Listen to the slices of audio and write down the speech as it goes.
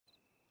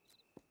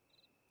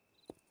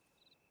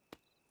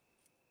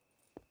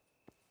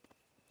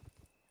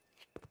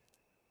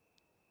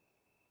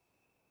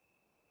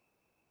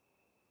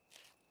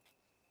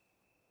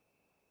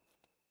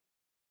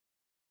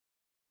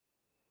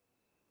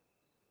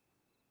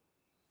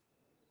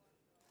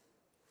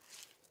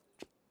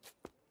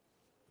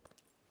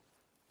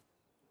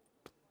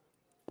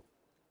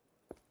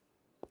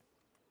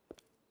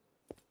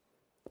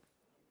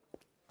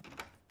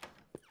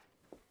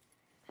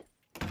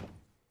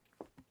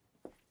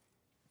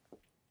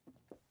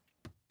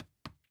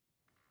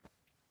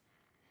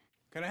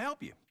Can I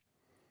help you?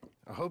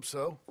 I hope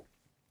so.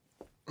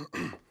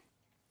 I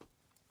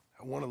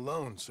want a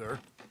loan, sir.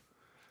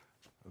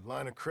 A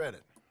line of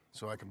credit,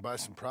 so I can buy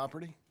some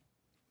property.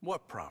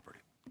 What property?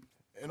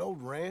 An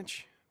old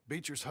ranch,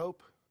 Beecher's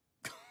Hope.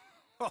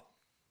 Oh,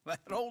 that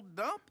old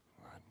dump?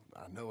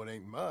 I know it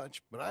ain't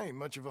much, but I ain't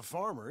much of a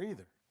farmer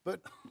either.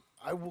 But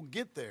I will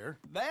get there.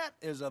 That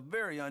is a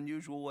very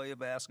unusual way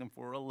of asking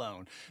for a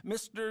loan.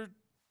 Mr.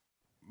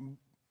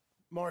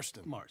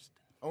 Marston. Marston.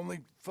 Only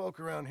folk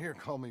around here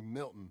call me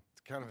Milton.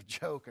 It's kind of a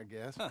joke, I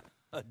guess.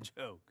 A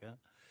joke, huh?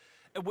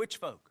 And which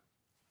folk?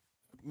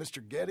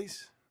 Mr.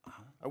 Geddes?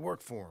 I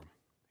work for him.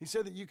 He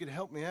said that you could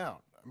help me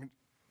out. I mean,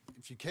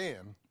 if you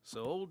can.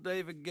 So old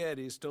David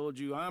Geddes told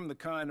you I'm the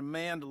kind of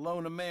man to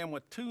loan a man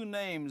with two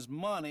names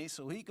money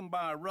so he can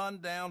buy a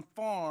rundown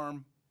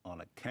farm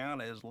on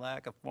account of his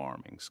lack of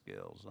farming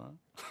skills,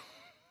 huh?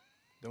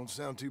 Don't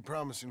sound too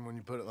promising when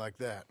you put it like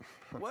that.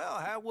 Well,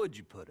 how would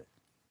you put it?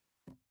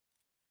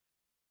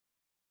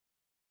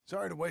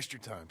 Sorry to waste your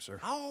time,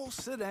 sir. Oh,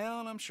 sit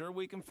down. I'm sure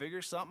we can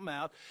figure something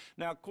out.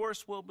 Now, of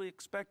course, we'll be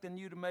expecting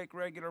you to make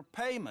regular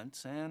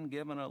payments, and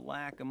given a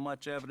lack of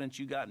much evidence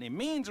you got any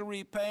means of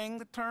repaying,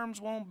 the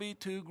terms won't be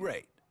too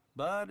great.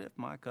 But if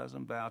my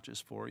cousin vouches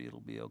for you, it'll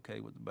be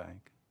okay with the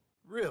bank.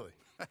 Really?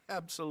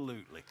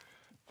 Absolutely.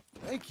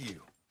 Thank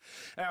you.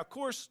 Now, of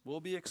course,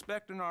 we'll be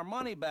expecting our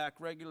money back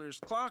regular as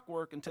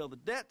clockwork until the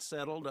debt's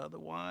settled.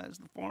 Otherwise,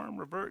 the farm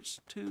reverts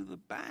to the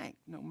bank,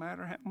 no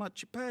matter how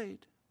much you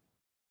paid.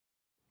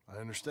 I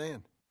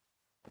understand.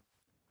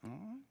 All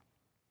right.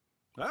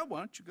 Well, why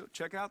don't you go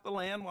check out the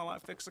land while I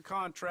fix the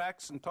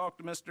contracts and talk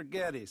to Mr.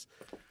 Geddes.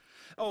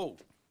 Oh,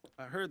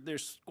 I heard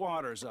there's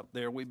squatters up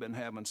there. We've been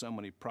having so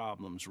many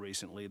problems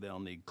recently, they'll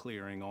need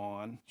clearing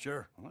on.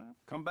 Sure. Well,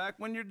 come back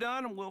when you're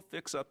done and we'll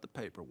fix up the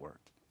paperwork.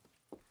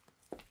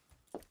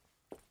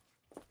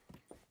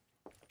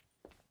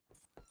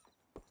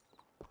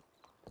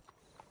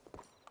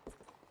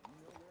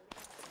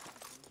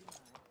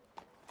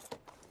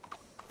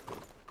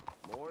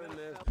 Morning,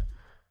 miss.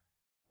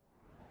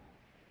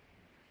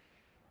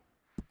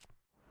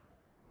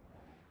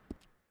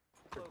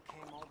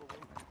 Came all the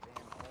way from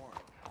Van Horn.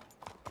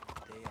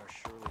 They are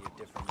surely a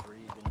different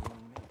breed than you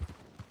and me.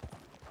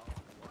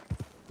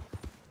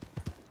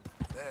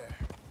 There.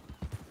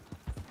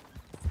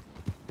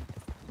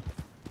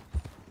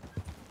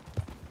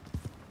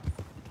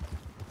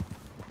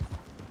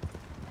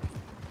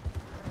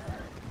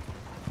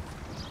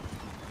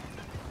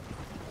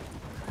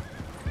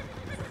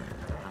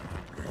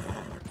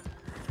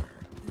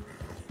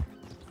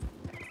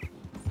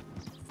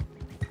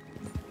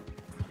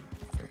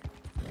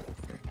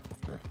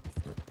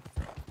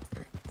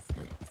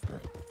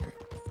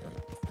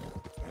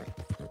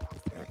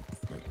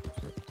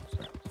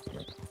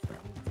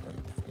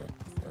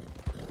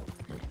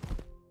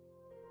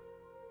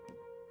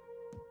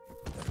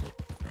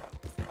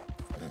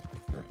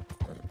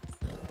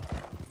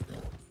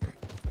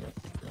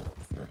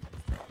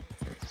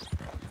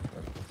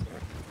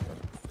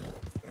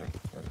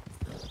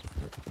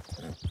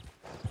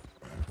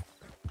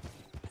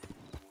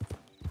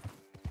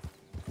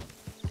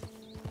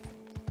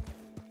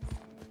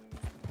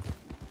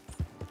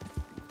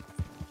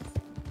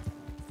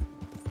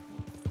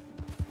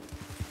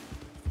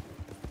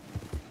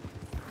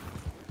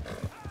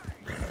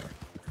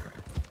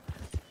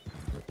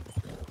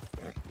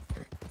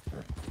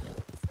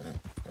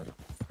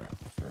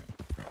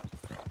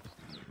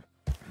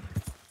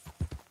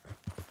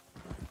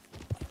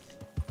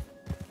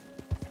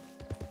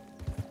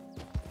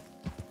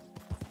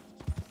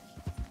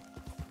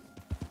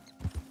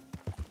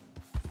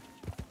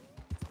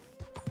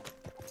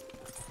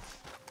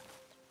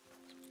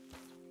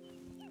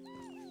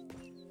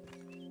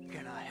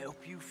 Can I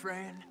help you,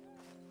 friend?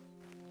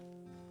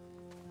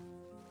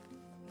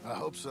 I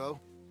hope so.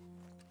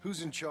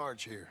 Who's in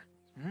charge here?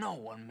 No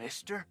one,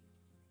 mister.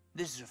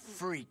 This is a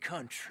free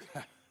country.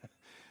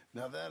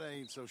 Now that I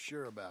ain't so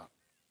sure about.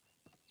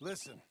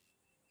 Listen,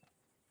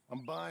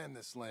 I'm buying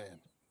this land.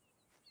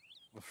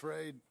 I'm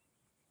afraid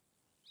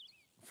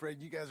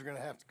you guys are gonna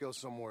have to go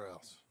somewhere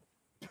else.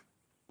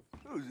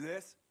 Who's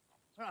this?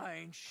 I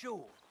ain't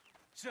sure.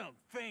 Some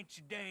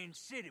fancy Dan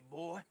city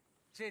boy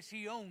says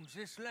he owns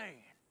this land.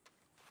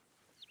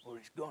 Or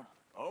he's gonna.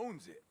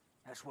 Owns it.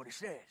 That's what he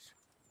says.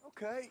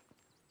 Okay.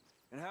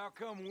 And how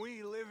come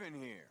we live in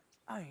here?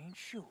 I ain't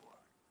sure.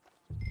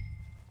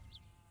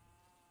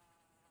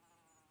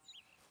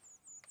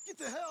 Get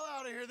the hell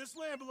out of here! This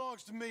land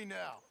belongs to me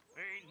now!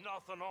 Ain't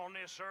nothing on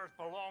this earth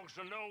belongs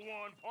to no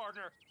one,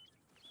 partner.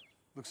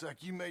 Looks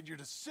like you made your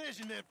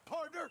decision then,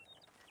 partner!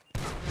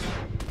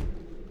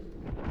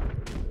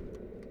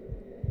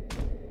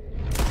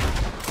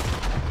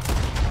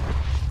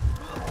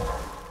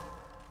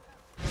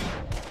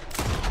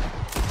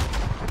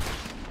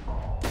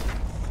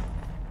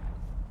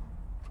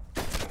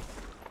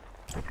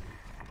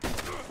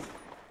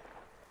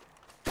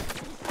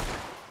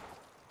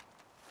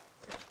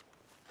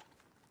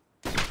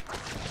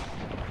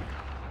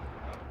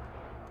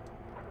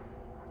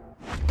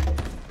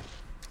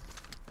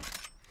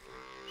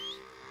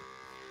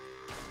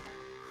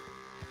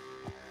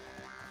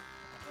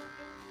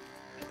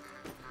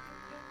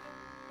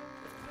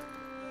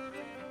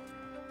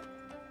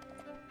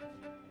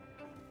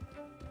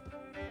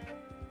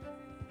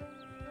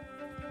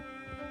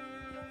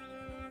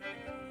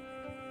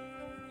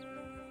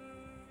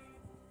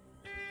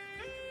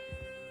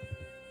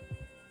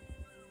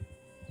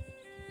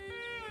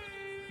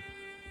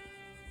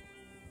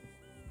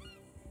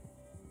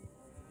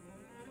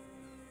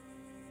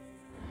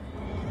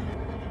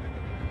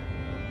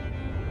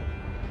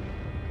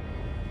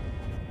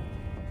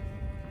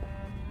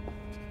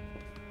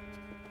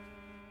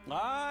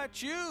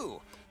 right,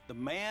 you. The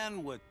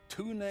man with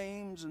 2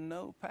 names and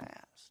no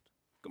past.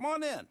 Come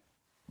on in.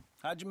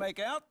 How'd you make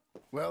out?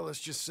 Well, let's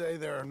just say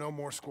there are no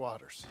more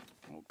squatters.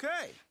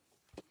 Okay.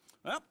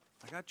 Well,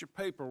 I got your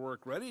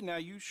paperwork ready. Now,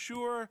 you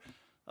sure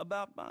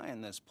about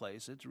buying this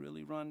place? It's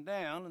really run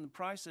down, and the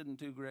price isn't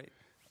too great.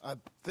 I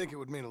think it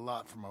would mean a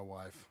lot for my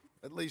wife.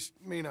 At least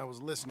mean I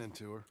was listening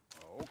to her.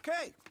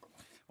 Okay.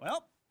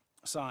 Well,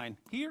 sign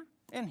here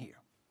and here.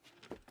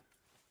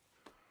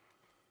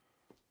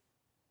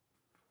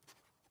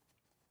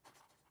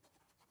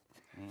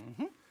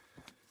 Mm-hmm.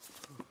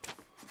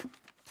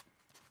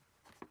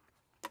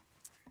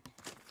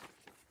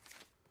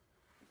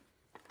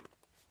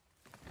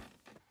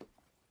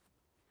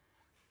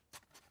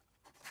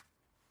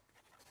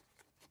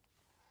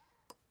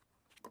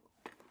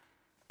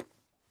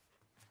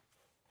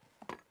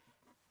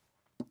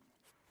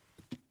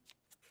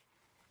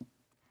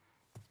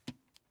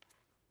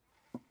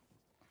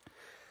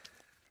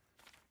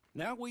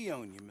 Now, we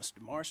own you, Mr.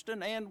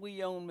 Marston, and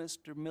we own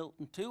Mr.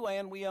 Milton, too,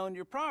 and we own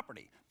your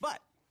property. But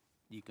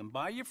you can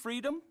buy your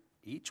freedom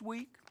each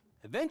week.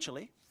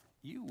 Eventually,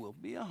 you will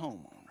be a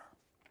homeowner.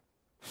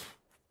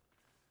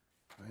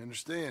 I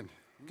understand.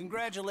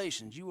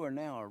 Congratulations, you are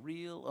now a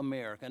real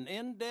American,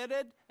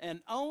 indebted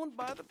and owned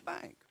by the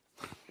bank.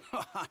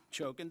 I'm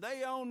joking.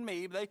 They own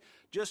me. They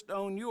just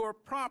own your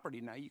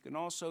property. Now, you can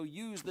also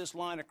use this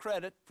line of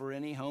credit for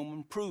any home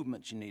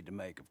improvements you need to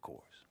make, of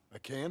course. I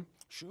can?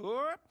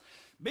 Sure.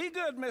 Be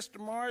good, Mr.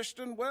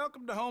 Marston.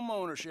 Welcome to home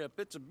ownership.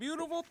 It's a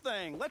beautiful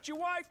thing. Let your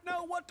wife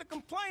know what to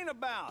complain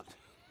about.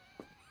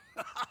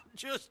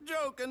 Just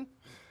joking.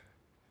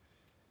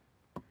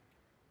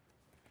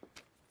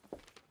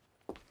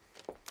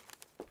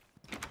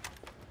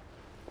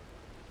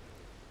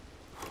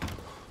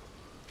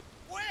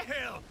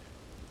 Well,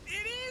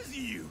 it is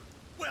you.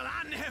 Well,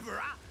 I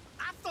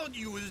thought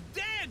you was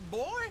dead,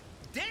 boy.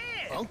 Dead.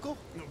 Uncle?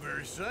 The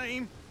very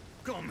same.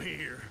 Come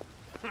here.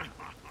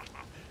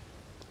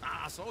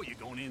 I saw you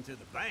going into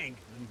the bank,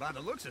 and by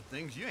the looks of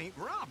things, you ain't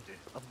robbed it.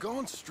 I've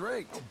gone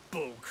straight.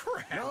 Bull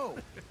crap. No,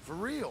 for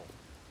real.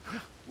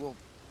 Well,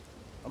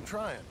 I'm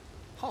trying.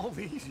 All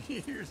these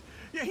years,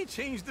 you ain't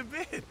changed a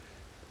bit.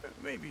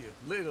 Maybe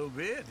a little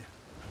bit.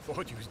 I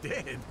thought you was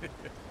dead.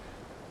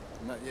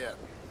 Not yet.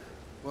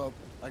 Well,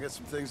 I got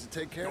some things to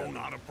take care No, of.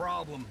 not a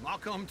problem. I'll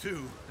come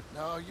too.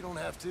 No, you don't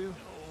have to.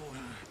 Oh,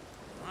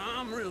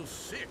 I'm real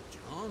sick,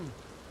 John.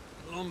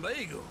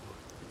 Lumbago.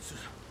 It's a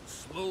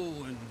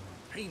slow and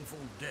painful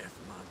death,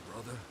 my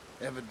brother.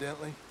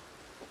 Evidently.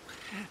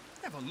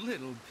 Have a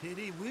little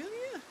pity, will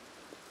you?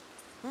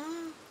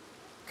 Huh?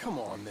 Come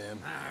on, then.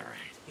 All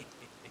right.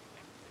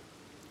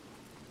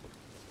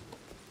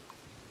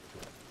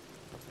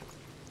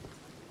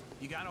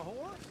 You got a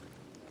horse?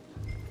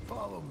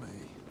 Follow me.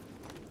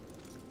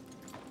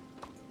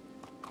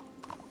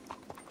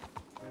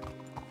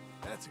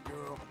 That's a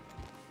girl.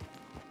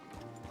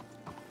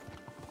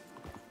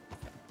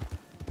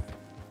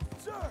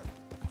 Sir!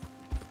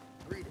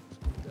 Greetings,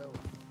 Guido.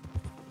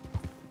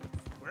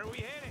 Where are we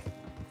headed?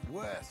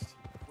 West.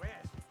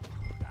 West.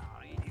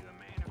 Oh, ain't you a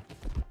man of...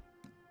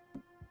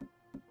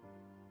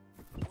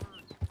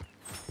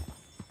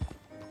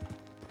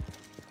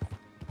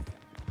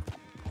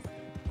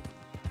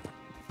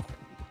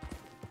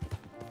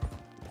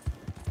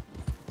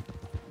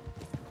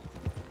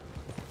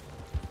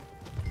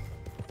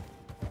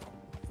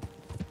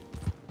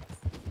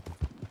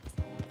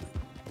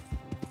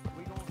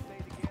 We gonna stay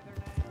together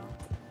now?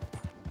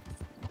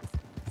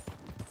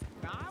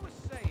 Now, I was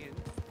saying...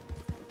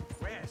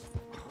 West.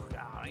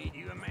 Oh, ain't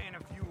you a man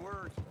of few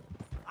words?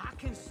 I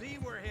can see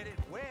we're headed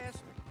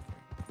west.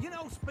 You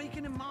know,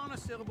 speaking in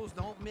monosyllables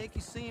don't make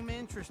you seem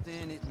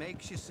interesting. It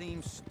makes you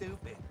seem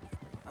stupid.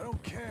 I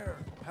don't care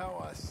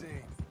how I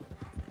sing.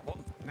 Well,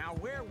 now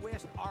where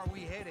west are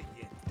we headed,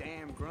 you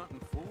damn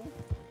grunting fool?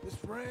 This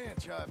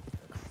ranch a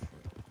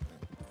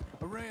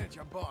ranch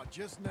I bought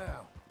just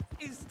now.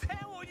 Is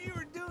that what you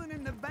were doing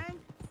in the bank?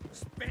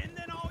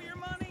 Spending all your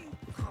money?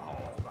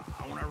 Oh,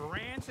 on a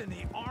ranch in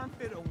the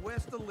armpit of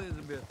West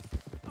Elizabeth.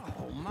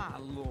 Oh, my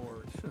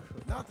lord.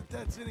 Not that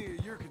that's any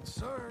of your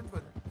concern,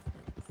 but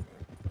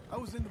I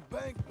was in the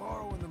bank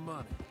borrowing the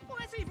money. Well,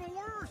 that's even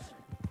worse.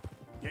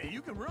 Yeah,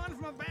 you can run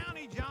from a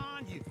bounty,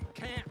 John. You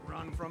can't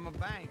run from a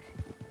bank.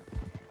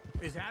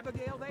 Is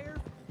Abigail there?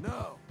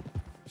 No,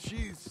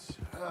 she's,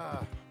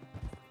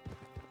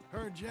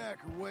 her and Jack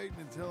are waiting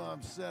until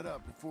I'm set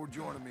up before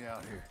joining me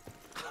out here.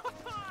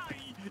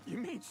 You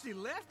mean she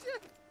left you?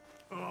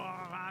 Oh,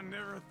 I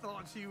never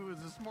thought she was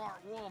a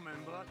smart woman,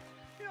 but,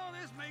 you know,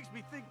 this makes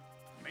me think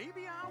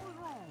maybe I was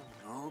wrong.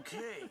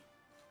 Okay.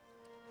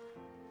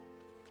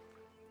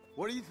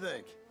 What do you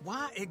think?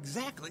 Why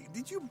exactly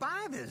did you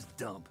buy this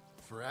dump?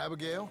 For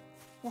Abigail?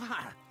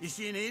 Why? Is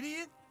she an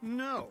idiot?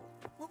 No.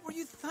 What were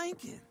you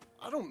thinking?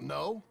 I don't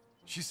know.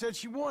 She said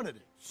she wanted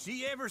it.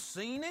 She ever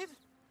seen it?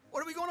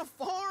 What are we gonna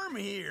farm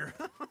here?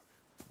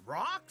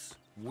 Rocks?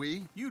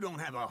 We? You don't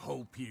have a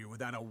hope here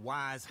without a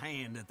wise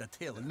hand at the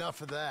tiller.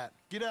 Enough of that.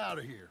 Get out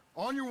of here.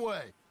 On your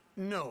way.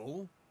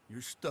 No,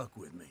 you're stuck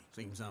with me.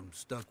 Seems I'm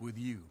stuck with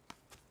you.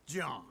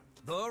 John,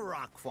 the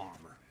rock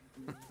farmer.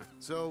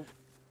 So,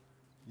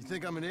 you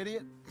think I'm an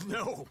idiot?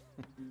 No,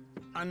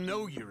 I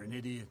know you're an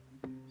idiot.